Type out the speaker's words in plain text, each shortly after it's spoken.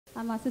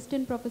I'm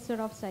assistant professor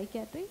of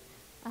psychiatry.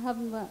 I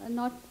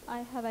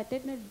have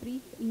attended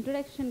brief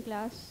introduction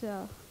class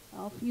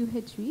of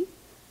UHV.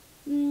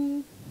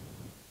 Mm,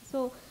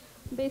 so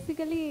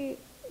basically,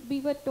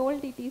 we were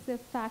told it is a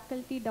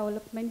faculty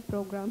development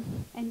program,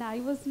 and I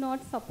was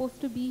not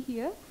supposed to be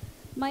here.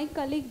 My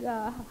colleague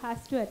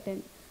has to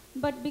attend.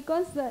 But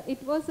because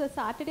it was a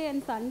Saturday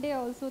and Sunday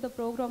also, the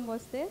program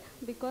was there.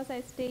 Because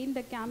I stay in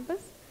the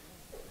campus,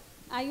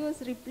 I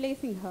was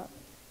replacing her.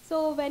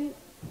 So when,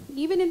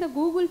 even in the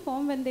Google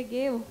form when they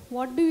gave,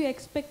 what do you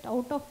expect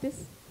out of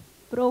this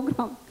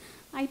program?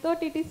 I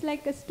thought it is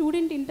like a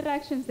student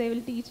interactions they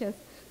will teach us.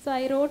 So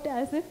I wrote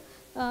as if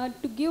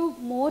to give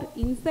more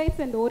insights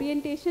and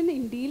orientation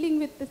in dealing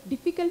with the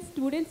difficult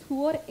students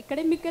who are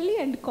academically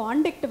and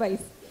conduct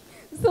wise.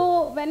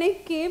 So when I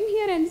came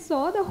here and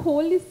saw the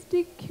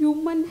holistic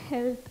human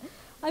health,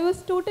 I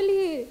was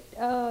totally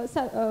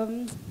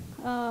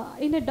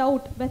in a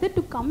doubt whether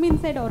to come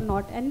inside or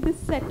not. And this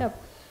setup,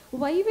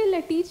 why will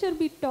a teacher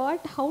be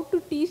taught how to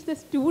teach the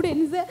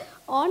students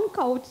on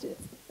couches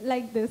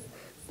like this?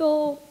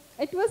 So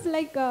it was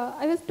like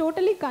I was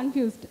totally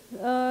confused.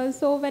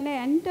 So when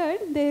I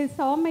entered, they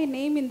saw my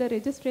name in the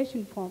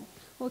registration form.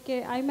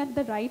 Okay, I'm at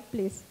the right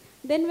place.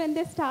 Then when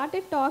they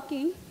started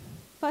talking,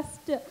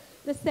 first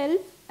the self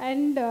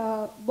and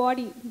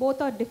body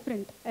both are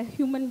different, a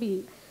human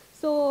being.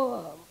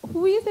 So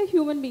who is a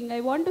human being? I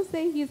want to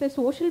say he is a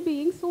social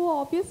being, so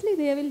obviously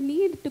they will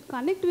need to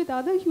connect with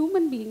other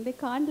human beings. They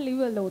can't live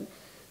alone.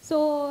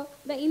 So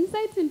the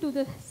insights into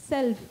the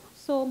self.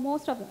 So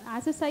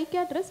as a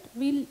psychiatrist,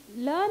 we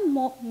learn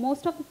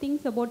most of the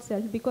things about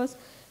self, because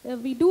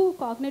we do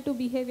cognitive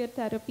behavior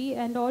therapy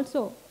and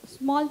also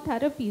small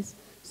therapies,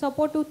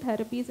 supportive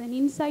therapies and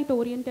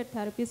insight-oriented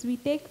therapies. We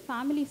take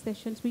family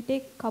sessions, we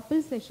take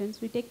couple sessions,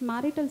 we take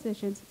marital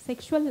sessions,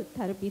 sexual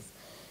therapies.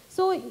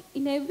 So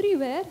in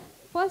everywhere,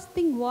 first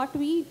thing what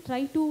we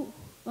try to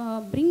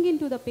bring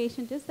into the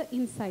patient is the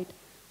insight.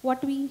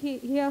 What we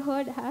here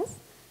heard as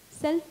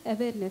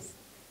self-awareness.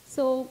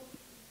 So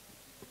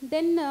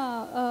then,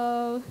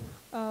 the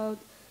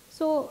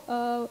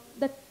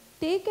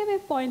takeaway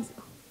points,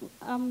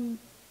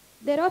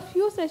 there are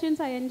few sessions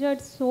I enjoyed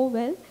so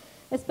well,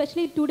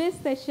 especially today's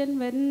session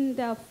when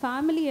the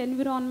family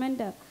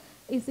environment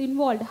is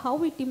involved,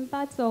 how it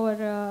impacts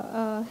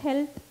our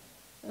health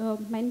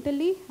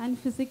mentally and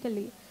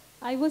physically.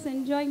 I was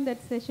enjoying that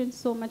session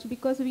so much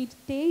because we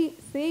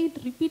say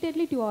it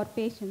repeatedly to our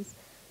patients.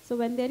 So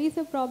when there is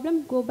a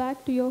problem, go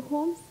back to your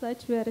home,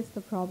 search where is the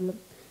problem.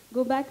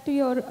 Go back to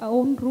your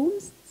own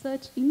rooms,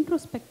 search,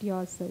 introspect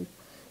yourself.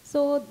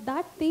 So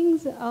that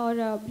things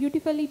are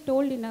beautifully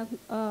told in a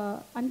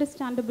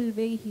understandable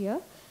way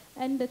here.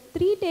 And the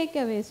 3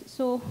 takeaways.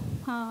 So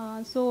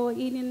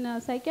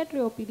in psychiatry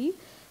OPD,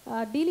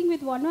 dealing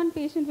with one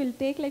patient will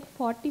take like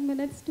 40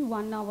 minutes to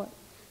 1 hour.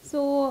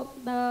 So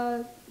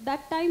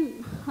that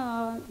time,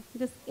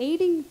 just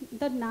aiding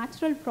the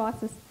natural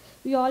process,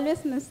 we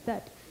always miss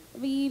that.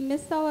 We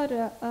miss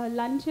our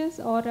lunches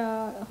or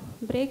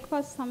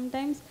breakfast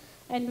sometimes,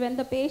 and when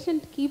the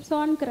patient keeps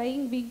on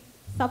crying, we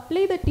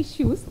supply the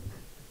tissues,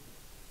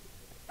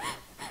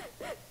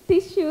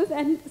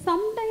 and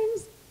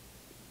sometimes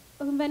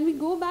when we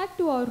go back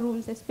to our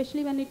rooms,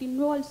 especially when it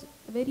involves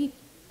very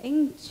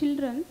young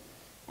children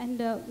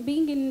and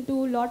being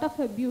into a lot of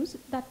abuse,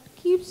 that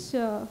keeps,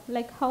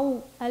 like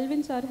how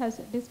Alvin sir has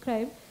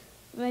described,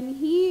 when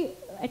he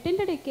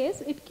attended a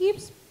case, it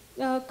keeps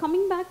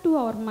coming back to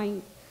our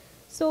mind.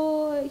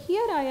 So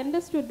here I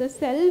understood the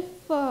self,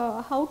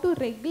 how to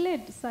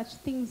regulate such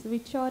things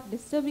which are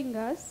disturbing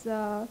us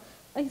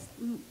is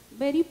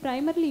very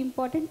primarily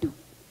important to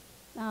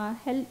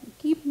help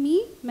keep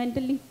me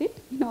mentally fit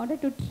in order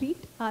to treat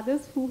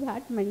others who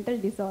had mental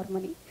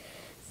disharmony.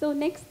 So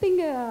next thing,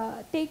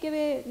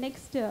 takeaway,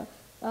 next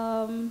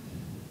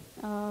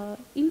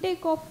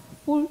intake of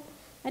food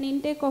and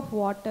intake of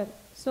water.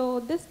 So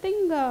this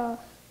thing,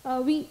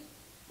 we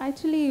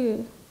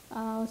actually,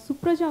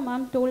 Supraja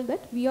ma'am told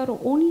that we are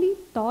only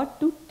taught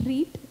to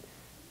treat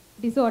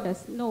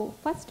disorders. No,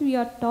 first we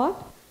are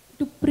taught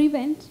to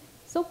prevent.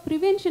 So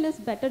prevention is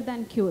better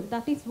than cure.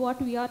 That is what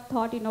we are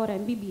taught in our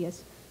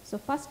MBBS. So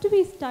first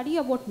we study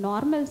about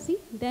normalcy,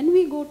 then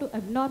we go to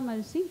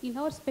abnormalcy. In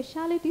our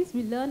specialties,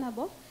 we learn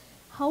about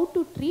how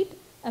to treat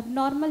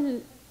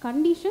abnormal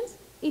conditions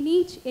in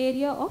each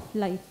area of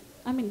life.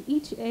 I mean,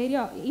 each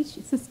area,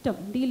 each system,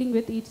 dealing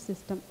with each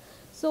system.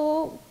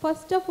 So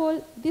first of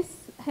all, this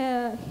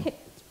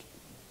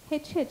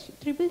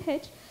triple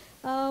H,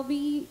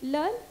 we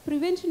learn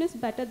prevention is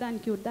better than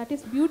cure. That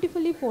is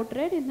beautifully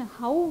portrayed in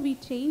how we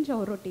change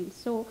our routines.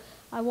 So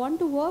I want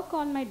to work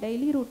on my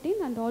daily routine,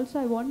 and also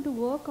I want to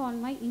work on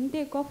my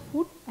intake of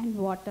food and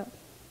water.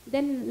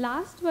 Then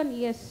last one,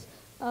 yes,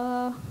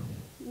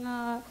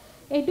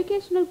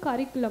 educational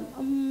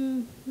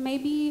curriculum.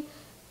 Maybe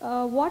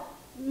what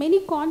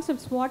many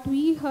concepts what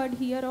we heard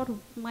here or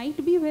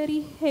might be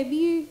very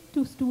heavy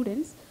to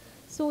students.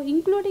 So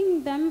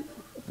including them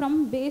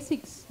from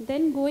basics,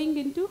 then going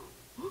into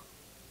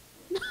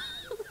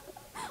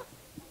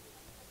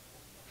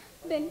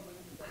then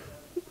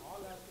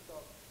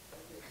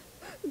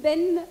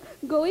then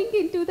going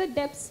into the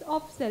depths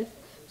of self.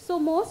 So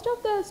most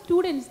of the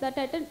students that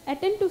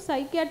attend to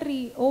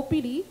psychiatry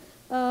OPD,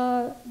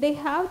 they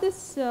have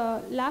this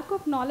lack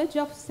of knowledge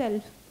of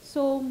self.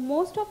 So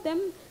most of them,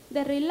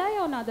 they rely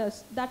on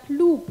others, that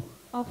loop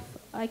of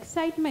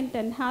excitement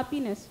and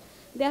happiness.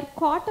 They are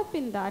caught up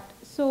in that.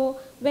 So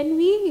when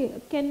we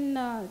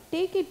can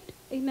take it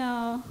in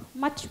a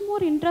much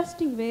more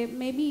interesting way,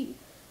 maybe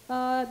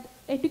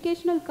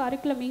educational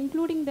curriculum,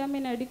 including them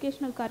in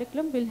educational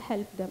curriculum, will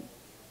help them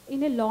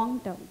in a long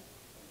term.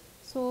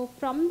 So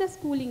from the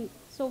schooling,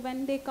 so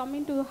when they come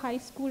into high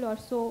school or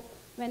so,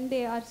 when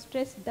they are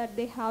stressed that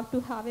they have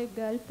to have a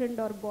girlfriend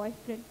or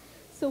boyfriend,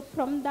 so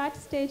from that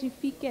stage, if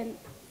we can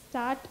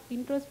start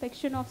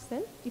introspection of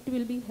self, it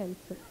will be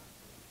helpful.